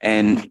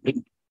and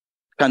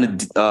kind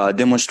of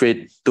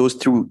demonstrate those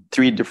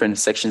 3 different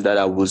sections that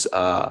I was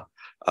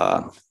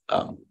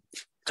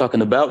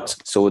talking about.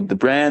 So the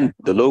brand,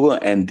 the logo,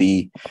 and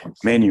the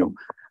menu.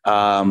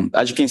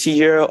 As you can see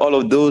here, all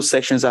of those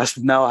sections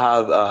now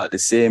have the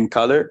same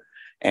color.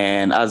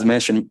 And as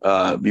mentioned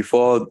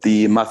before,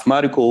 the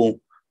mathematical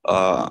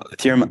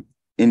theorem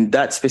in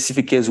that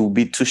specific case will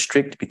be too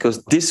strict,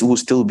 because this will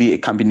still be a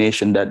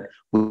combination that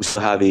will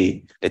still have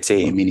let's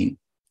say, a meaning.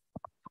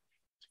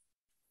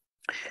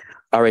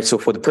 All right, so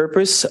for the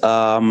purpose,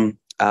 I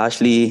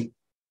actually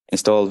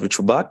installed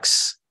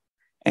VirtualBox,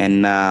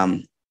 and I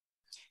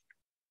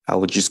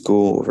will just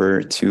go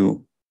over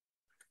to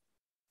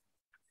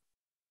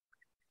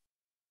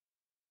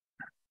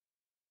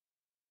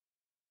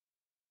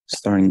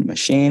starting the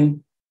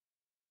machine.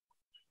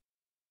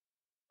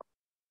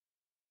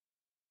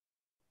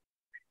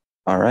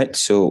 All right,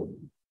 so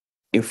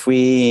if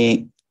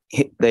we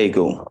hit, there you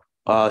go.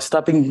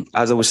 Stopping,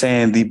 as I was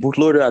saying, the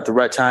bootloader at the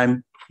right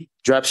time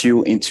drops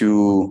you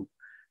into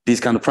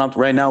this kind of prompt.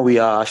 Right now, we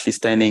are actually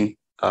standing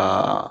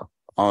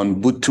on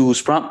boot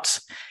tools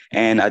prompts.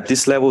 And at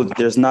this level,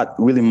 there's not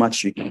really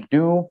much you can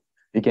do.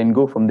 You can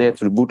go from there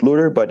to the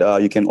bootloader,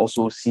 but you can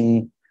also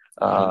see,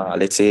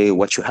 let's say,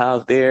 what you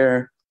have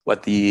there,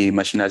 what the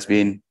machine has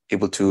been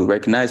able to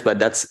recognize. But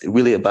that's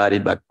really about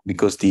it, but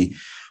because the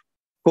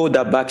code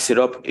that backs it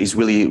up is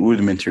really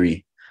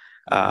rudimentary.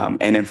 And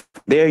then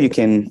from there, you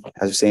can,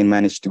 as you're saying,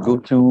 manage to go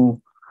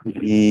to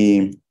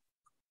the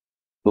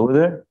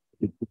loader.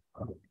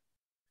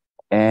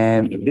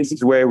 And this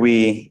is where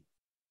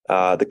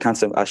the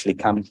concept actually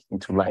comes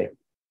into life.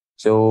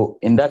 So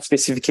in that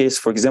specific case,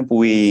 for example,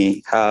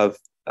 we have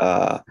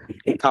a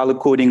color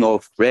coding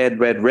of red,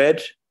 red,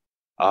 red.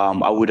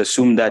 I would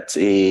assume that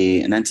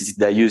an entity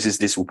that uses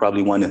this will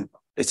probably want to,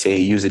 let's say,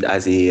 use it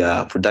as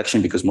a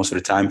production, because most of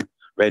the time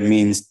red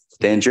means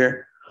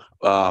danger.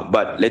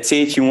 But let's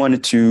say if you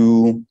wanted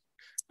to,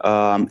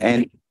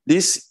 and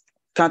this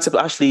concept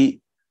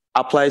actually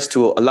applies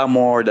to a lot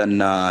more than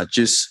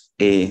just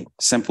a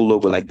simple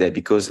logo like that,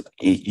 because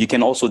you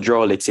can also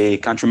draw, let's say, a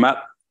country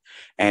map,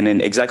 and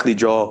then exactly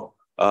draw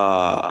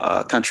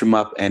a country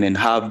map, and then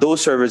have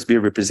those servers be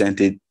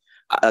represented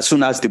as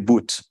soon as they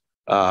boot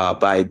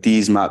by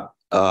these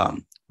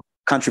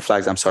country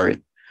flags. I'm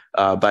sorry,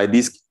 by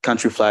these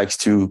country flags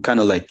to kind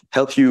of like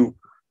help you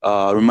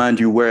remind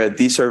you where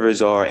these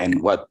servers are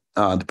and what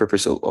the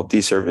purpose of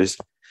these servers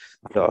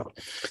are.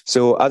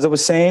 So as I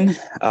was saying,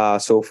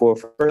 so for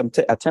first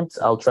attempt,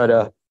 I'll try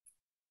to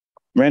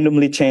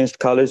randomly change the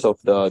colors of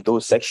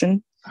those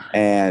section,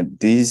 and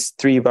these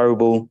three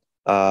variable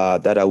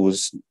that I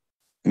was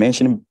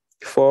mentioning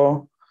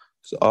before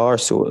are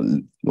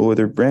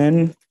loader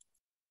brand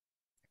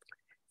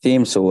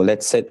theme. So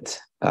let's set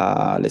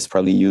let's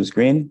probably use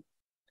green.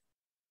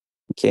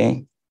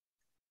 Okay,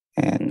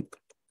 and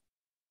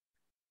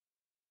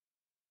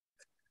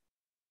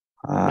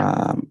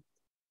probably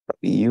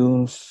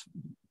use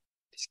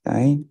this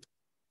guy.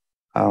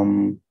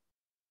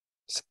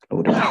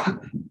 Loader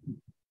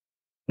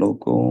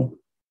logo.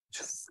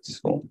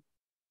 So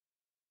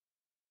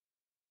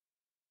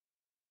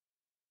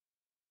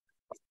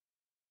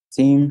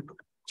theme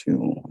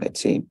to,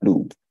 let's say,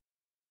 blue.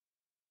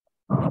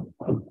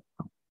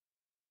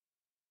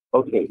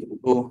 Okay,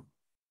 so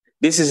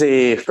this is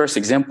a first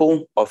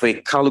example of a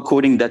color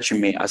coding that you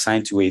may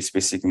assign to a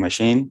specific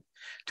machine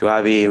to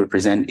have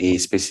represent a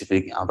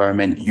specific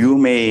environment. You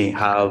may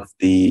have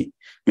the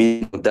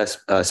meaning of that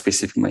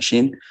specific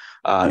machine.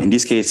 In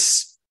this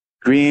case,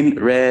 green,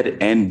 red,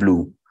 and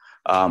blue.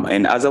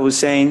 And as I was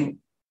saying,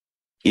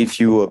 if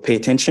you pay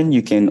attention,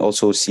 you can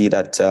also see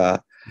that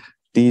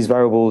these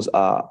variables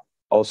are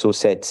also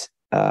set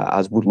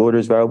as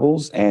bootloaders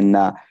variables, and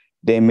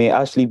they may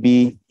actually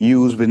be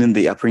used within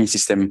the operating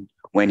system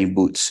when it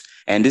boots.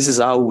 And this is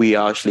how we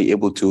are actually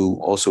able to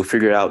also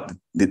figure out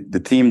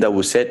the theme that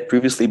was set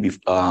previously,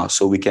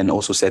 so we can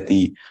also set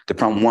the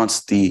prompt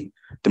once the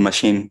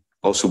machine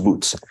also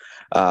boots.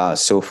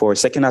 So for a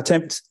second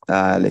attempt,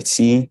 let's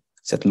see,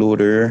 set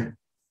loader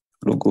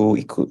logo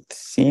equal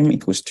theme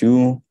equals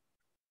to,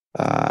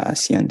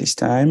 see, and this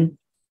time,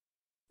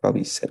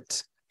 probably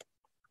set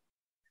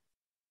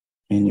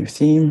menu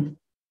theme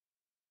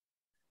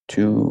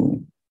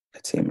to,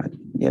 let's say, my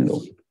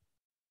yellow,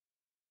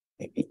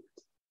 maybe.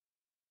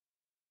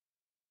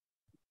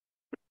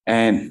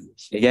 And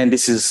again,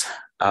 this is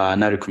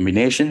another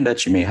combination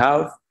that you may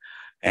have.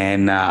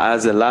 And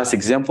as a last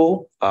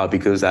example,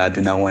 because I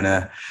do not want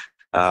to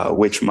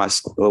waste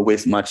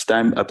much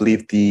time, I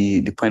believe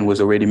the point was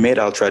already made.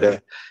 I'll try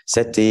to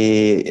set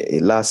a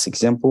last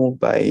example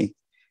by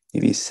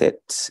maybe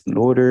set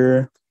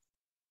loader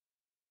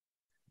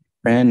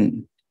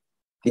brand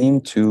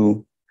theme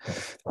to,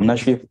 I'm not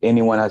sure if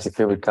anyone has a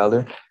favorite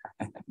color,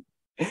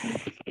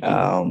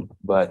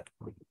 but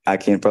I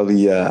can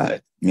probably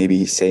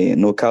maybe say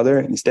no color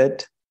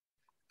instead.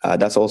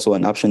 That's also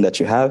an option that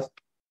you have.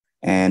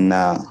 And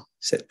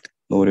set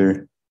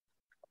loader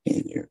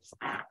in your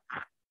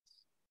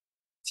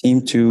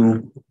theme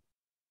to,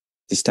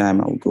 this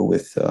time I'll go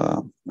with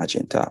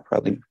magenta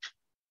probably,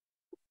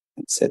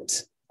 and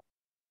set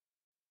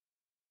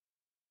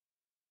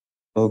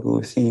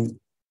logo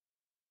theme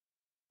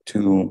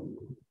to,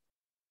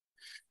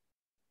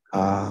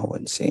 I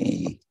would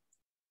say,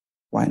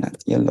 why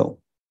not yellow?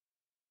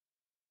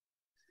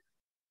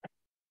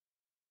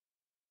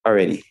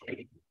 Alrighty.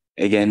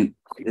 Again,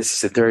 this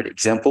is the third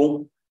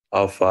example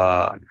of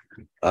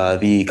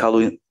the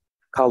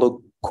color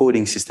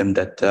coding system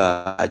that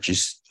I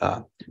just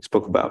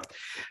spoke about.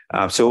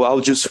 So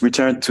I'll just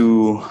return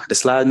to the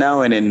slide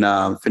now and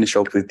then finish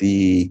up with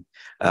the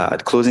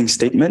closing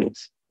statement.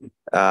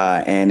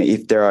 And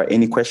if there are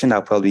any questions,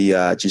 I'll probably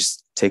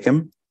just take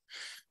them.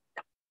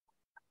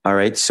 All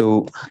right.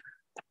 So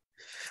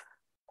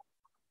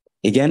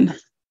again,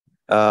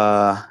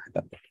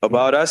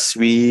 about us,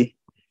 we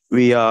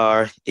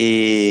are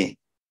a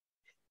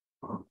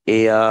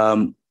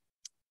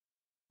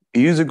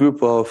user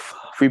group of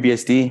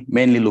FreeBSD,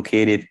 mainly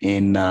located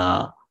in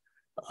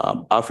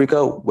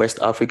Africa, West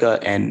Africa,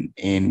 and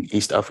in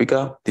East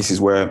Africa. This is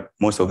where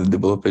most of the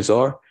developers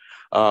are.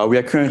 We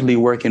are currently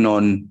working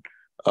on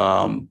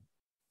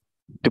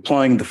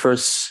deploying the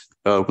first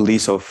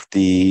release of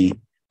the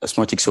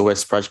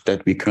SmartixOS project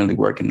that we're currently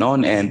working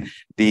on, and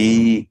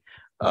the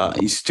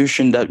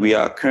institution that we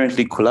are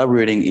currently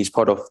collaborating is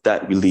part of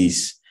that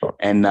release.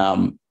 And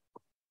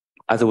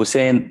as I was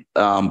saying,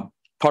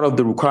 part of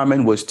the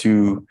requirement was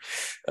to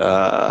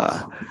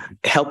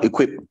help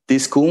equip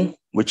this school,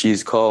 which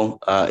is called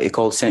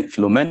Saint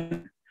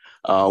Philomene.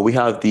 We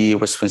have the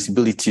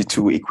responsibility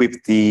to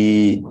equip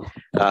the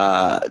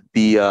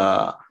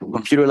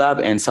computer lab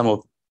and some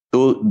of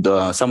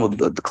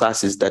the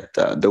classes that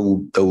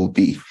will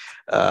be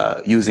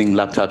using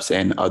laptops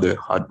and other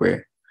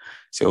hardware.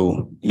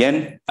 So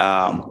again,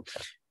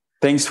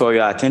 thanks for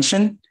your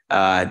attention.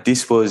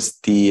 This was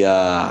the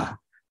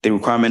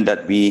requirement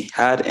that we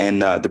had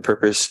and the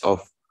purpose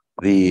of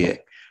the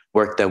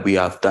work that we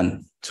have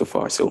done so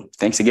far. So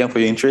thanks again for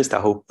your interest.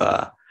 I hope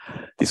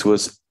this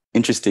was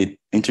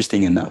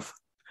interesting enough.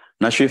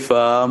 Not sure if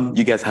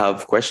you guys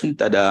have questions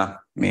that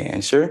may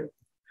answer,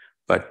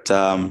 but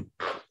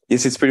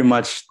this is pretty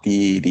much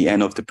the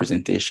end of the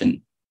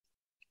presentation.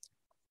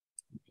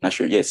 Not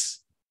sure. Yes.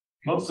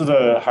 Most of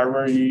the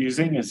hardware you're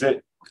using, is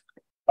it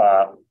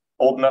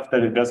old enough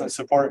that it doesn't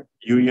support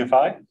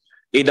UEFI?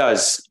 It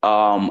does.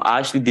 I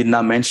actually did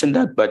not mention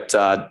that, but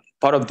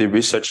part of the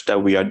research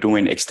that we are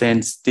doing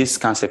extends this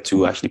concept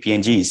to actually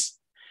PNGs.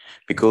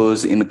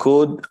 Because in the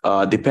code,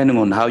 depending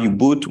on how you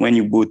boot, when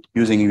you boot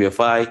using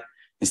UEFI,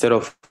 instead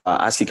of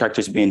ASCII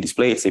characters being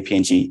displayed, it's a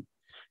PNG.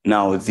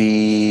 Now,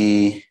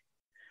 the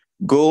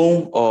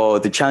goal or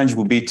the challenge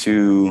will be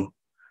to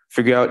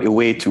figure out a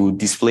way to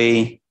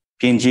display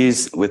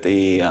PNGs with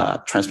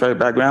a transparent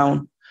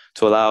background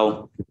to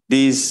allow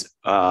these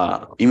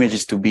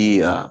images to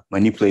be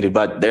manipulated.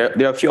 But there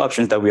are a few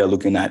options that we are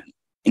looking at,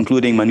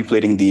 including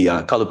manipulating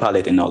the color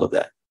palette and all of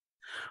that.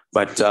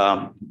 But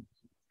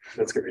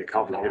that's going to be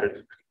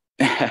complicated.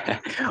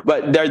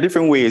 But there are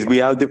different ways. We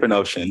have different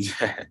options.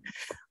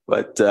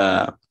 But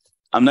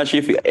I'm not sure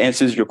if it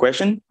answers your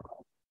question.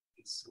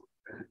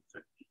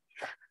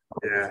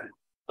 Yeah.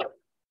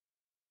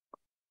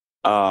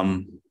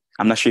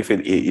 I'm not sure if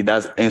it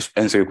does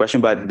answer your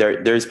question, but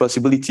there is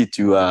possibility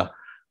to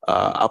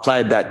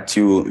apply that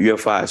to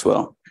UEFI as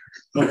well.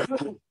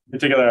 In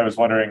particular, I was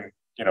wondering,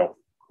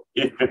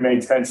 if it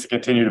made sense to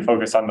continue to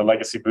focus on the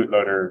legacy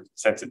bootloader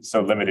since it's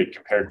so limited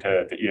compared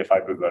to the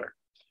EFI bootloader.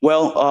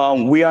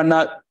 Well, we are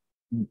not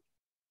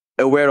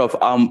aware of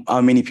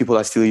how many people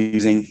are still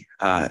using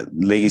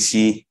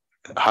legacy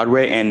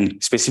hardware,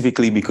 and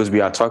specifically because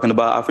we are talking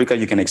about Africa,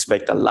 you can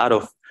expect a lot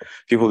of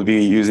people to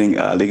be using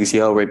legacy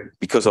hardware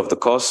because of the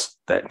cost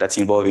that's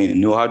involved in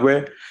new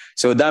hardware.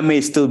 So that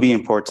may still be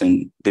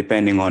important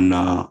depending on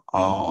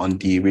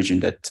the region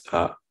that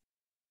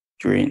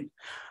you're in.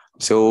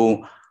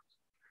 So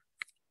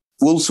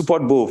we'll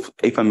support both,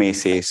 if I may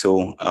say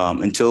so,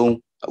 until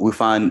we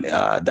find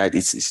that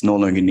it's no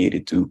longer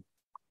needed to.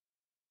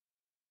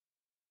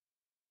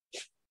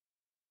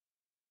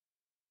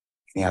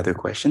 Any other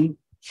question?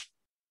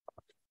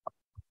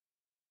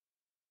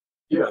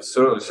 Yeah,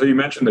 so you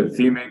mentioned that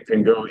theming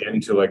can go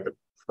into like the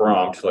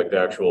prompt, like the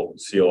actual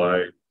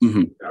CLI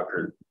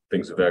after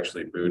things have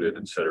actually booted,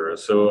 et cetera.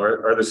 So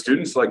are the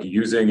students like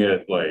using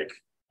it like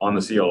on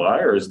the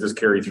CLI, or is this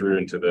carry through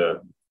into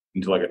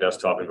like a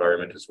desktop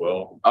environment as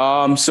well?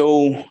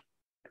 So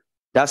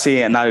that's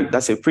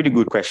a pretty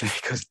good question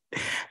because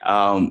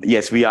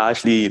yes, we are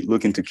actually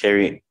looking to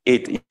carry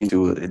it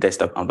into the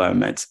desktop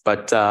environment,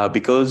 but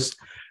because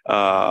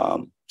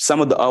some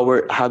of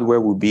our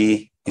hardware will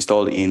be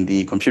installed in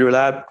the computer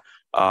lab,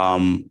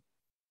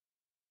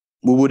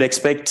 we would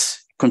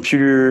expect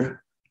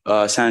computer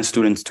science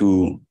students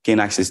to gain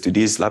access to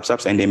these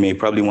laptops, and they may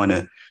probably want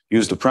to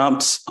use the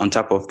prompts on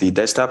top of the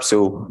desktop.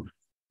 So,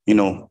 we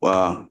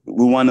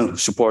want to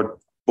support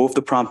both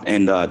the prompt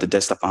and the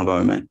desktop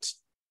environment.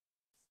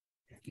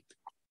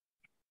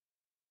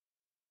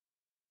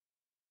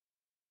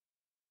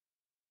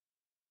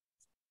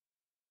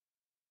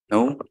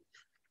 No?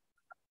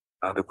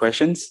 Other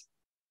questions?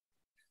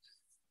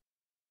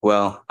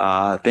 Well,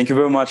 thank you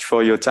very much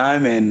for your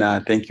time,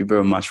 and thank you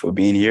very much for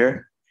being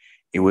here.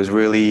 It was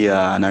really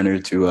an honor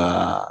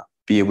to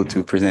be able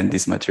to present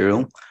this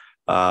material.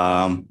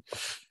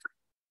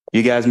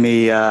 You guys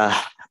may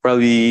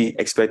probably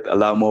expect a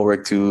lot more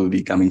work to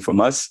be coming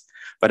from us,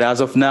 but as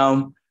of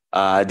now,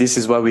 this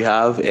is what we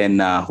have,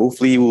 and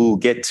hopefully we'll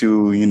get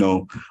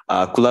to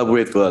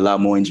collaborate with a lot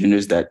more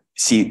engineers that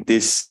see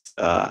this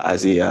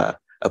as a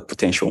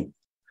potential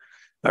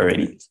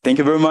already. Thank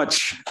you very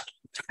much.